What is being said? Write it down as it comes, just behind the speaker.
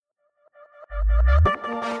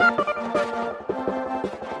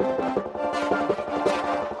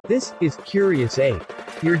This is Curious Ape,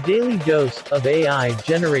 your daily dose of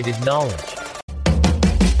AI-generated knowledge.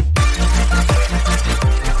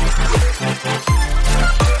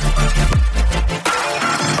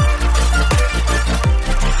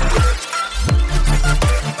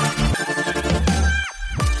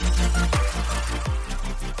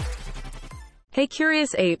 Hey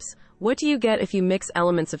Curious Apes, what do you get if you mix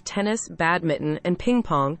elements of tennis, badminton, and ping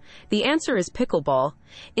pong? The answer is pickleball.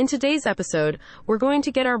 In today's episode, we're going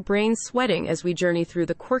to get our brains sweating as we journey through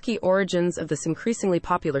the quirky origins of this increasingly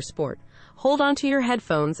popular sport. Hold on to your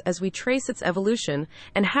headphones as we trace its evolution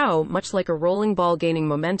and how, much like a rolling ball gaining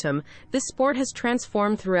momentum, this sport has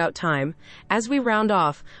transformed throughout time. As we round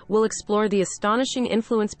off, we'll explore the astonishing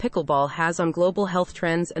influence pickleball has on global health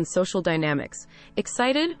trends and social dynamics.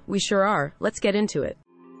 Excited? We sure are. Let's get into it.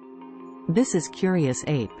 This is Curious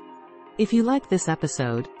Ape. If you like this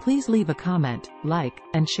episode, please leave a comment, like,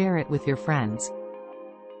 and share it with your friends.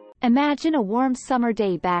 Imagine a warm summer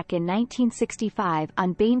day back in 1965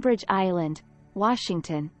 on Bainbridge Island,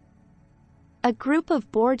 Washington. A group of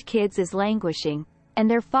bored kids is languishing, and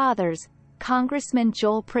their fathers, Congressman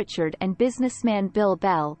Joel Pritchard and businessman Bill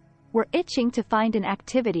Bell, were itching to find an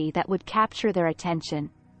activity that would capture their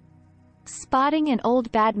attention. Spotting an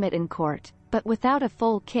old badminton court, but without a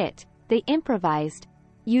full kit, they improvised,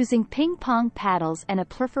 using ping-pong paddles and a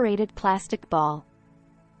perforated plastic ball.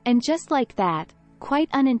 And just like that, quite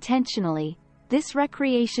unintentionally, this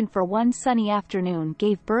recreation for one sunny afternoon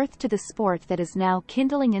gave birth to the sport that is now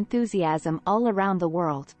kindling enthusiasm all around the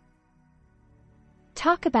world.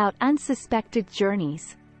 Talk about unsuspected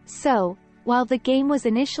journeys. So, while the game was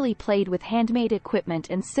initially played with handmade equipment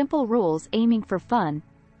and simple rules aiming for fun,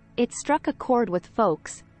 it struck a chord with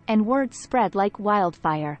folks, and word spread like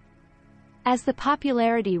wildfire. As the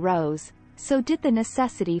popularity rose, so did the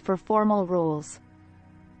necessity for formal rules.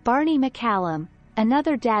 Barney McCallum,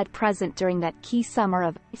 another dad present during that key summer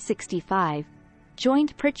of '65,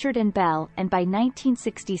 joined Pritchard and Bell, and by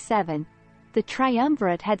 1967, the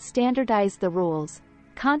triumvirate had standardized the rules,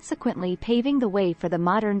 consequently paving the way for the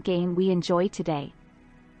modern game we enjoy today.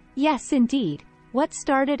 Yes, indeed, what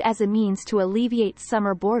started as a means to alleviate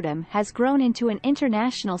summer boredom has grown into an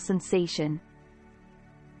international sensation.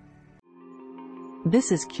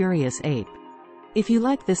 This is Curious Ape. If you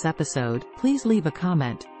like this episode, please leave a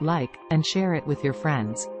comment, like, and share it with your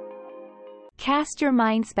friends. Cast your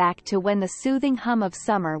minds back to when the soothing hum of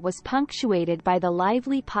summer was punctuated by the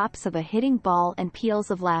lively pops of a hitting ball and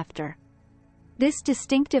peals of laughter. This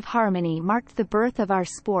distinctive harmony marked the birth of our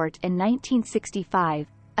sport in 1965,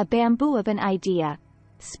 a bamboo of an idea,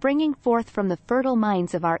 springing forth from the fertile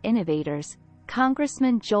minds of our innovators,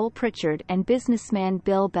 Congressman Joel Pritchard and businessman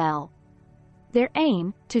Bill Bell. Their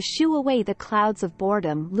aim, to shoo away the clouds of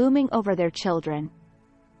boredom looming over their children.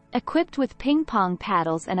 Equipped with ping-pong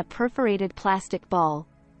paddles and a perforated plastic ball,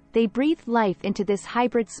 they breathed life into this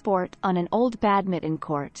hybrid sport on an old badminton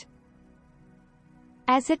court.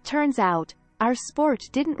 As it turns out, our sport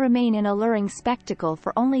didn't remain an alluring spectacle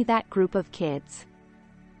for only that group of kids.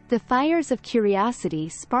 The fires of curiosity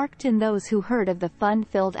sparked in those who heard of the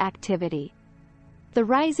fun-filled activity. The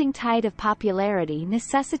rising tide of popularity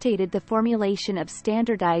necessitated the formulation of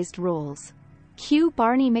standardized rules. Cue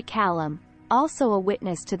Barney McCallum, also a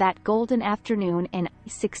witness to that golden afternoon in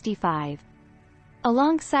 '65.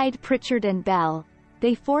 Alongside Pritchard and Bell,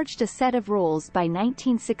 they forged a set of rules by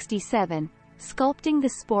 1967, sculpting the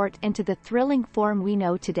sport into the thrilling form we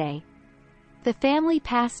know today. The family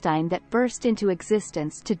pastime that burst into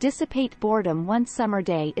existence to dissipate boredom one summer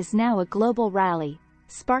day is now a global rally,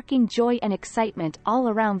 sparking joy and excitement all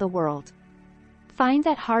around the world. Find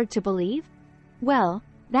that hard to believe? Well,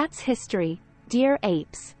 that's history, dear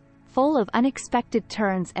apes, full of unexpected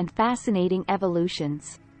turns and fascinating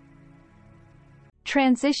evolutions.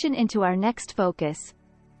 Transition into our next focus: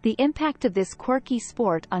 the impact of this quirky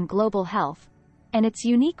sport on global health, and its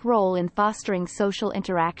unique role in fostering social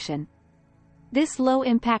interaction. This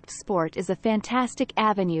low-impact sport is a fantastic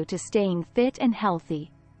avenue to staying fit and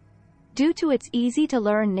healthy. Due to its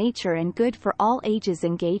easy-to-learn nature and good-for-all-ages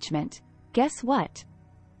engagement, guess what?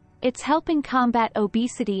 It's helping combat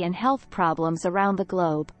obesity and health problems around the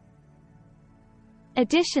globe.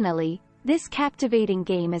 Additionally, this captivating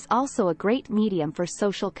game is also a great medium for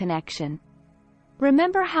social connection.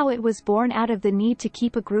 Remember how it was born out of the need to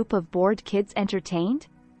keep a group of bored kids entertained?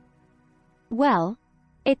 Well,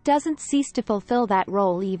 it doesn't cease to fulfill that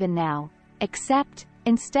role even now, except,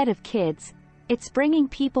 instead of kids, it's bringing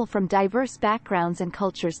people from diverse backgrounds and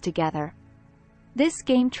cultures together. This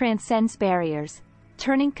game transcends barriers,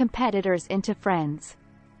 turning competitors into friends.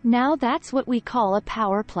 Now that's what we call a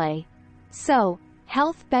power play. So,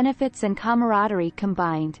 health benefits and camaraderie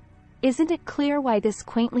combined, Isn't it clear why this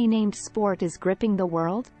quaintly named sport is gripping the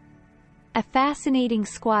world? A fascinating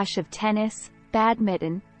squash of tennis,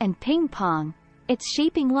 badminton, and ping pong, it's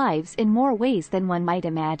shaping lives in more ways than one might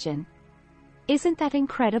imagine. Isn't that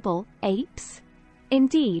incredible, apes?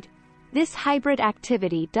 Indeed, this hybrid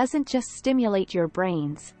activity doesn't just stimulate your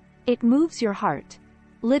brains, it moves your heart,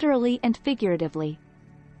 literally and figuratively.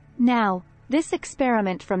 Now, this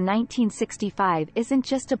experiment from 1965 isn't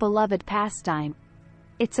just a beloved pastime.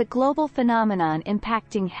 It's a global phenomenon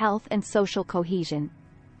impacting health and social cohesion.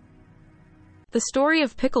 The story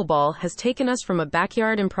of pickleball has taken us from a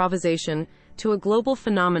backyard improvisation to a global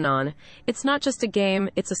phenomenon. It's not just a game,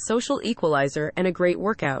 it's a social equalizer and a great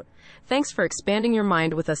workout. Thanks for expanding your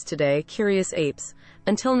mind with us today, Curious Apes.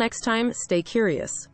 Until next time, stay curious.